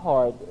not on my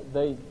heart,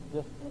 they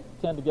just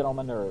tend to get on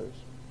my nerves.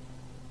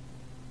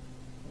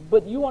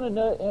 But you want to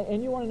know,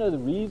 and you want to know the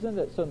reason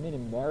that so many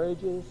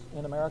marriages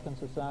in American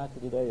society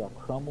today are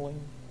crumbling?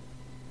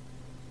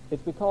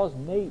 It's because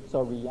mates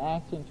are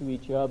reacting to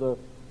each other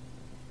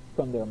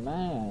from their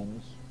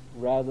minds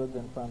rather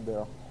than from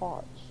their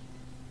hearts.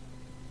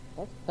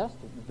 That's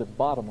the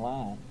bottom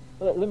line.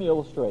 Let me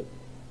illustrate.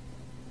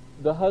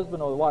 The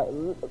husband or the wife,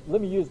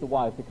 let me use the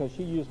wife because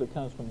she usually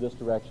comes from this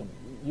direction.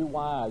 You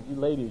wives, you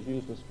ladies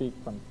usually speak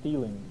from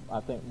feeling,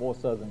 I think, more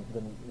so than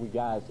we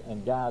guys.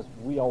 And guys,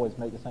 we always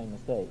make the same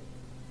mistake.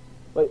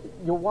 But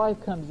your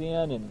wife comes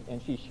in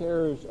and she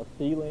shares a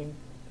feeling.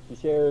 She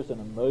shares an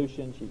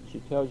emotion. She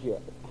tells you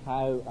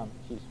how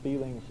she's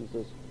feeling. She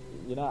says,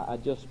 I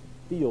just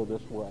feel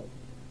this way.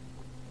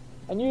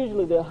 And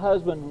usually the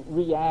husband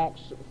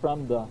reacts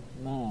from the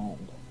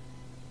mind.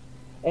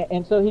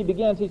 And so he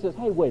says,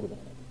 hey, wait a minute.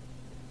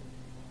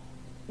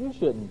 You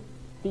shouldn't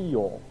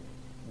feel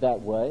that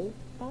way.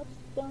 That's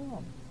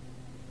dumb.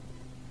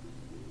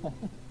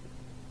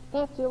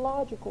 That's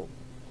illogical.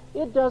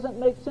 It doesn't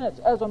make sense.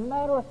 As a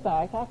matter of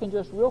fact, I can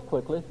just real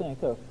quickly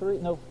think of 4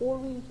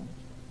 reasons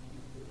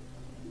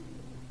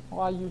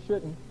why you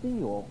shouldn't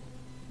feel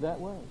that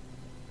way.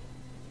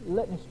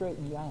 Let me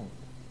straighten you out.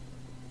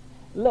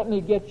 Let me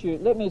get you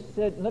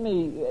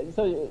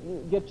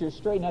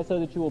straightened out so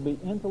that you will be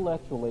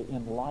intellectually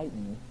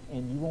enlightened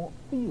and you won't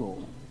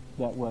feel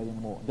that way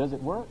anymore. Does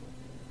it work?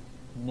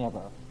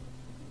 Never.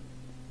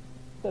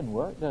 Doesn't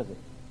work, does it?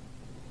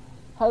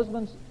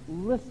 Husbands,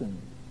 listen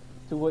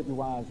to what your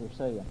wives are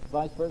saying.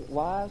 Vice versa.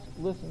 Wives,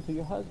 listen to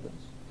your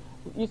husbands.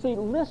 You see,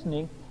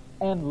 listening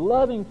and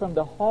loving from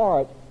the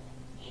heart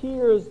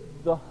hears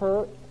the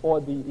hurt or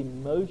the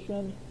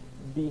emotion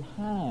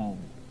behind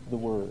the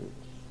words.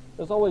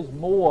 There's always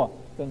more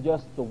than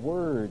just the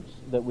words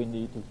that we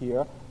need to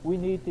hear. We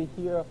need to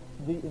hear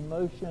the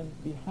emotion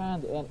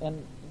behind it.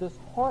 And this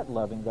heart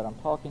loving that I'm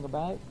talking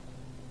about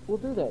will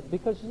do that,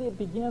 because you see, it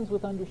begins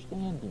with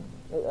understanding.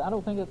 I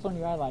don't think that's on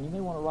your outline. You may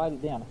want to write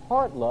it down.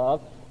 Heart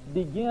love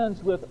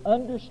begins with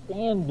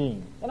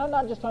understanding. And I'm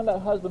not just talking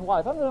about husband,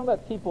 wife. I'm talking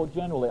about people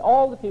generally,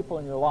 all the people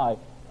in your life.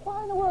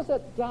 Why in the world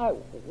does that guy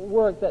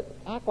work that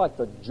act like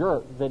the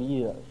jerk that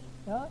he is?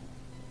 Huh?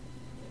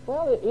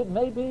 Well, it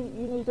may be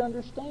you need to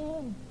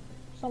understand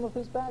some of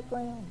his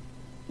background.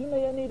 You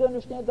may need to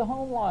understand the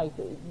home life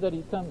that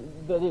he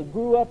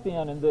grew up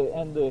in, and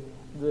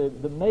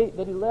the mate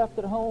that he left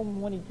at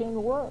home when he came to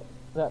work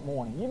that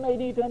morning. You may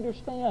need to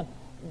understand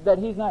that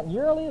he's not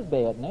nearly as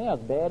bad now, as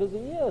bad as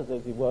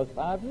he was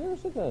 5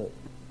 years ago.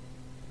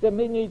 There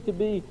may need to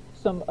be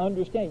some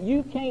understanding.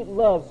 You can't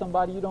love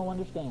somebody you don't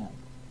understand.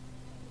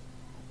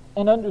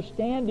 And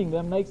understanding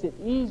them makes it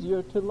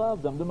easier to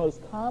love them. The most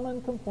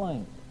common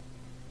complaint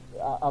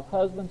of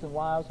husbands and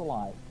wives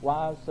alike.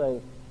 Wives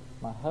say,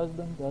 my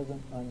husband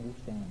doesn't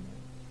understand me.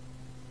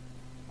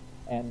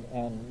 And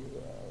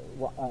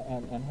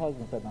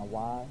husbands say, my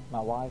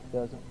wife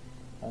doesn't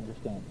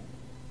understand me.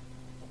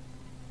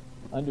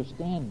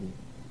 Understanding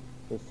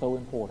is so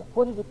important.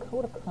 What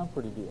a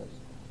comfort it is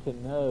to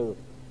know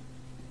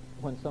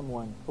when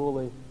someone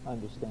fully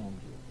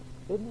understands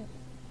you. Isn't it?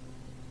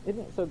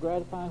 Isn't it so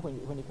gratifying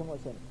when you come up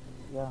and say,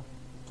 yeah,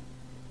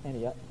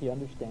 and he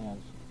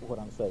understands what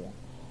I'm saying.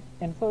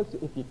 And folks,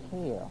 if you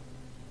care,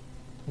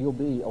 you'll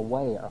be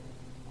aware,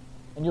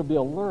 and you'll be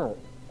alert,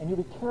 and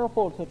you'll be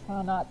careful to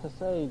try not to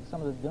say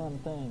some of the dumb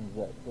things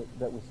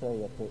that we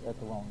say at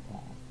the wrong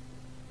time.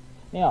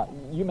 Now,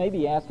 you may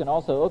be asking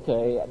also,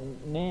 okay,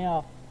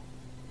 now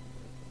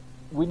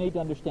we need to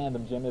understand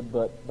them, Jimmy,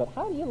 but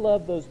how do you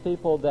love those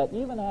people that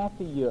even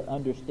after you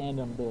understand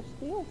them, they're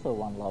still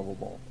so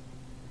unlovable?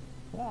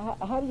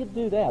 How do you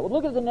do that? Well,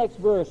 look at the next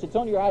verse. It's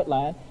on your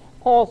outline.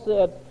 Paul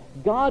said,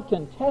 God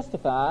can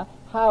testify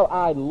how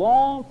I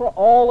long for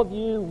all of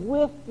you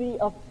with the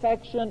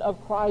affection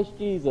of Christ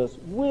Jesus.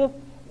 With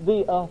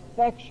the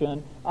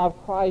affection of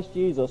Christ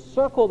Jesus.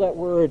 Circle that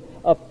word,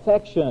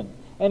 affection.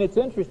 And it's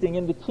interesting,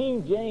 in the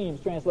King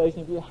James translation,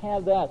 if you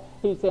have that,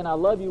 he's saying, I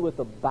love you with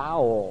the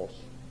bowels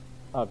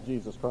of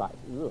Jesus Christ.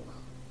 Ugh.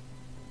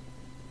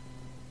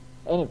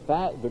 And in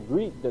fact, the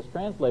Greek that's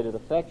translated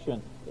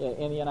affection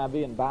in the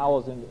NIV and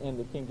bowels in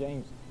the King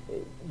James,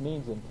 it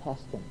means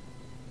intestine.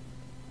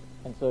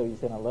 And so he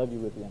said, I love you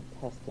with the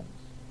intestines.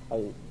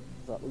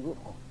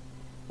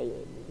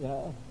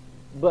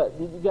 But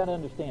you got to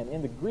understand,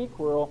 in the Greek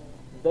world,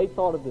 they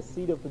thought of the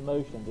seat of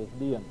emotions as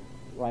being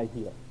right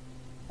here.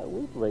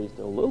 We've raised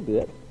it a little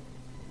bit.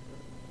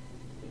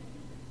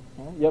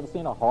 You ever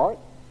seen a heart?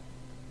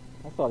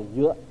 That's sort of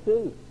yuck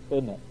too,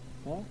 isn't it?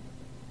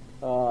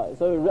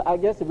 So I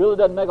guess it really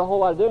doesn't make a whole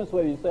lot of difference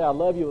whether you say, I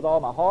love you with all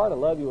my heart, I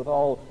love you with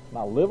all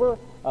my liver,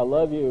 I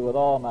love you with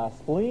all my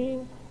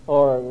spleen,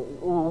 or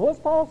what's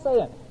Paul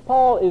saying?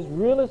 Paul is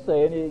really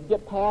saying, you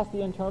get past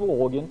the internal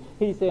organ,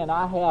 he's saying,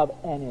 I have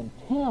an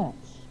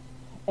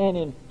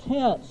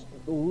intense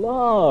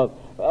love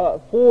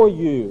for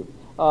you.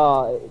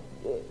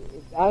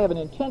 I have an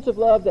intensive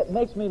love that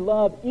makes me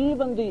love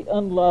even the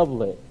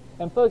unlovely.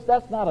 And folks,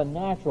 that's not a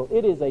natural.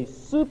 It is a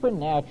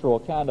supernatural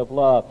kind of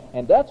love.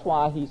 And that's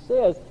why he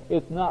says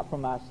it's not for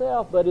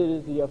myself, but it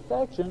is the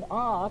affection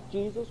of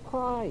Jesus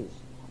Christ.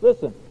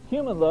 Listen,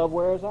 human love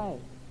wears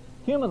out.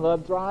 Human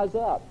love dries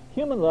up.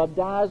 Human love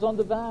dies on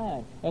the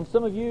vine. And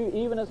some of you,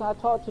 even as I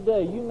talk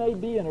today, you may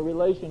be in a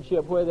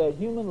relationship where that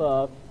human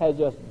love has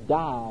just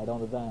died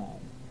on the vine.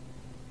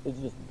 It's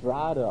just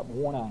dried up,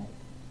 worn out.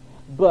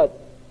 But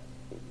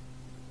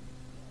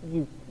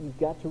you've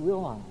got to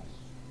realize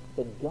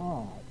that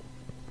God,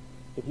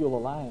 if you'll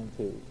allow him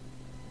to,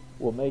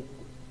 will make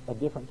a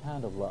different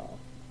kind of love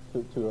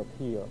to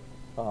appear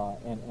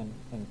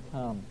and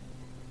come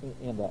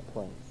in that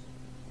place.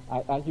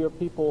 I hear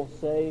people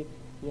say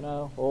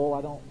Oh,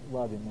 I don't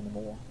love him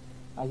anymore.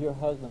 I hear a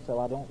husband say,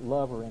 I don't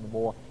love her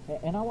anymore.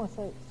 And I want to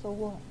say, so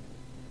what?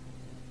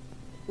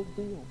 Big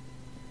deal.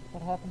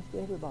 That happens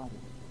to everybody.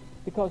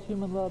 Because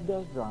human love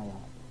does dry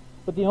up.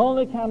 But the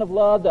only kind of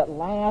love that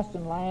lasts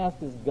and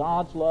lasts is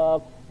God's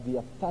love, the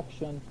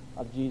affection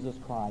of Jesus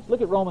Christ.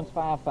 Look at Romans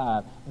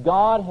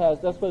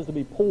 5:5. That's supposed to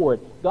be poured.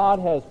 God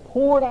has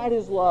poured out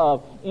His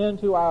love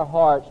into our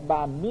hearts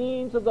by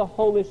means of the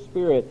Holy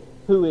Spirit,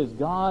 who is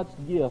God's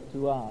gift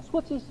to us.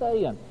 What's He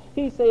saying?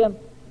 He's saying,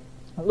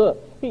 look,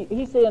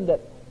 He's saying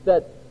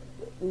that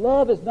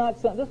love is not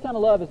something, this kind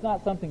of love is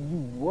not something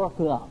you work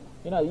up.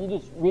 You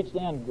just reach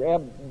down and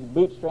grab your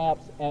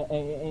bootstraps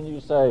and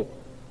you say,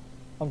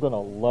 I'm going to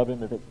love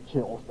him if it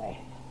kills me.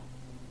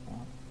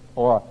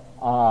 Or,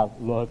 I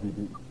love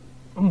you.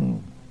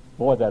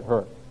 Boy, that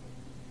hurt.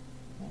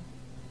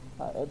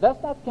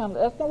 That's not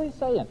what He's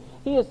saying.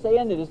 He is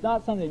saying that it's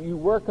not something that you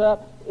work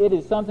up. It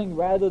is something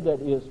rather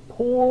that is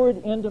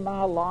poured into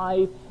my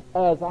life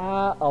as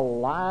I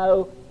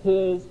allow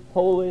His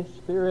Holy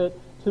Spirit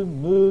to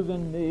move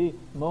in me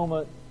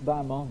moment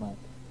by moment.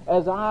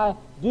 As I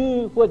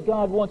do what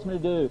God wants me to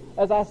do,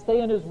 as I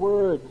stay in His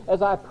Word,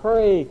 as I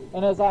pray,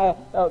 and as I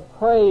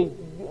pray,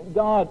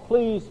 God,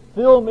 please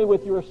fill me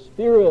with your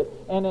Spirit,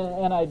 and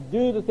I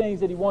do the things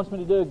that He wants me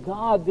to do,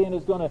 God then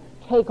is going to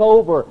take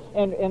over.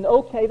 And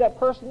okay, that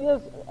person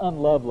is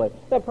unlovely.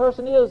 That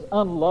person is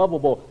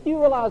unlovable. Do you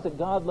realize that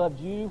God loved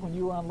you when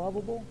you were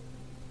unlovable?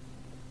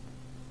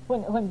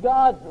 When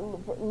God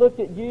looked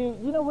at you,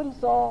 you know what He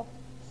saw?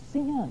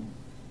 Sin.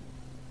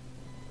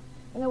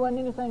 And there wasn't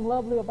anything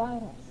lovely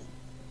about us.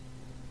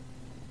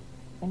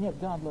 And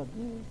yet God loved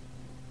you,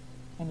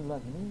 and He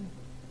loved me.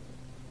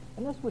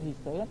 And that's what He's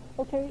saying.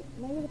 Okay,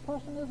 maybe the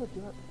person is a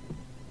jerk.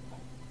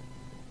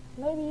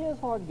 Maybe he is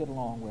hard to get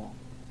along with.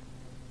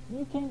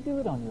 You can't do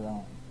it on your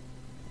own.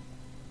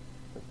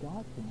 But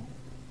God can.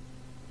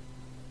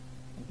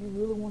 If you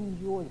really want to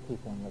enjoy the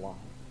people in your life,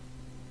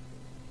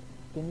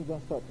 then you're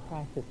going to start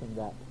practicing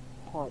that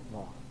heart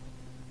love,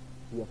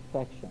 the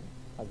affection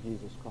of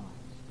Jesus Christ.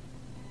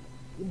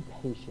 Being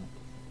patient,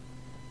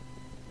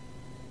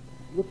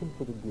 looking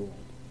for the good,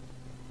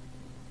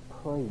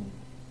 praying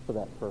for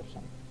that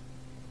person.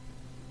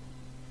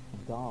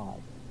 And God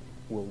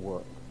will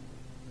work.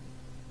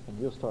 And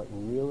you'll start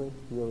really,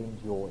 really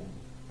enjoying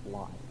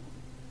life.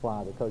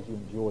 Why? Because you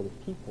enjoy the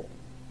people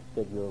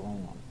that you're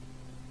around.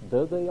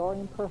 Though they are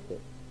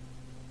imperfect,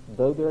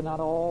 though they're not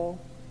all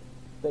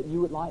that you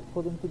would like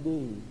for them to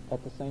be,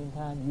 at the same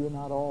time, you're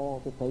not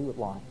all that they would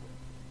like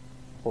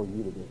for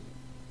you to be.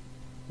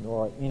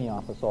 Nor are any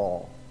of us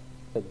all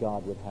that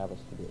God would have us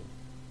to be.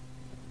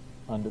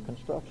 Under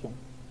construction,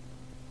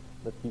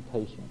 let's be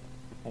patient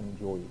and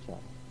enjoy each other.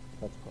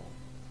 Let's pray.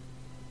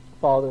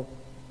 Father,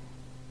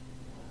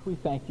 we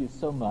thank you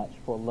so much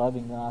for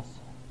loving us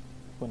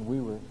when we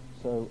were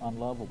so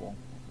unlovable.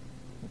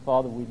 And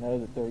Father, we know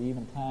that there are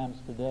even times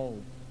today,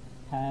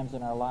 times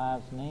in our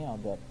lives now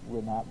that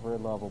we're not very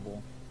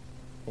lovable.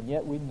 And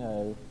yet we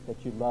know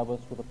that you love us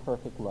with a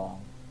perfect love.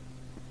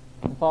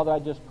 And Father, I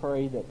just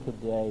pray that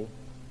today,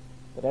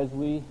 that as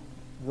we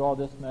draw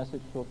this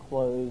message to a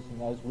close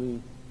and as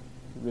we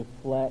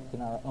reflect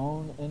in our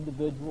own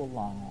individual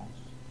lives,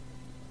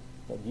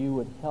 that you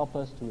would help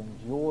us to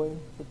enjoy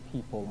the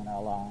people in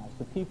our lives,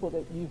 the people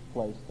that you've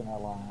placed in our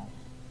lives.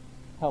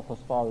 Help us,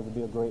 Father, to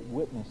be a great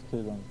witness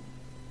to them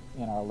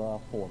in our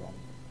love for them.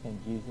 In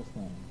Jesus'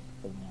 name,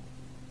 amen.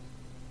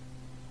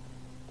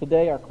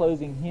 Today our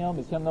closing hymn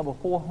is hymn number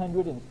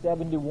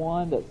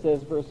 471 that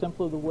says very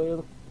simply the way of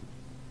the